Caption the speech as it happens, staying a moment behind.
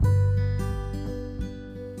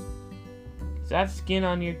that skin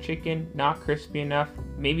on your chicken not crispy enough?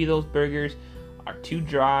 Maybe those burgers are too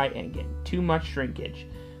dry and get too much shrinkage.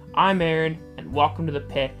 I'm Aaron, and welcome to the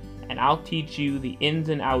pit, and I'll teach you the ins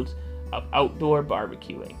and outs of outdoor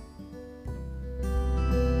barbecuing.